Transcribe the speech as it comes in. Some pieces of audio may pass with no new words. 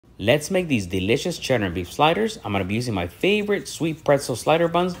Let's make these delicious cheddar and beef sliders. I'm going to be using my favorite sweet pretzel slider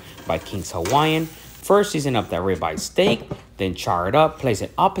buns by King's Hawaiian. First, season up that ribeye steak, then char it up, place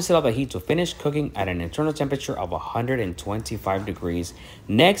it opposite of the heat to finish cooking at an internal temperature of 125 degrees.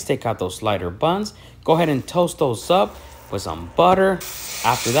 Next, take out those slider buns, go ahead and toast those up with some butter.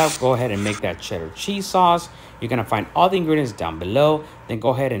 After that, go ahead and make that cheddar cheese sauce. You're gonna find all the ingredients down below, then go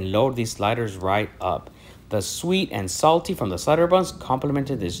ahead and load these sliders right up. The sweet and salty from the slider buns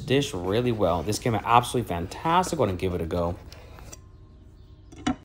complemented this dish really well. This came out absolutely fantastic. Go ahead and give it a go.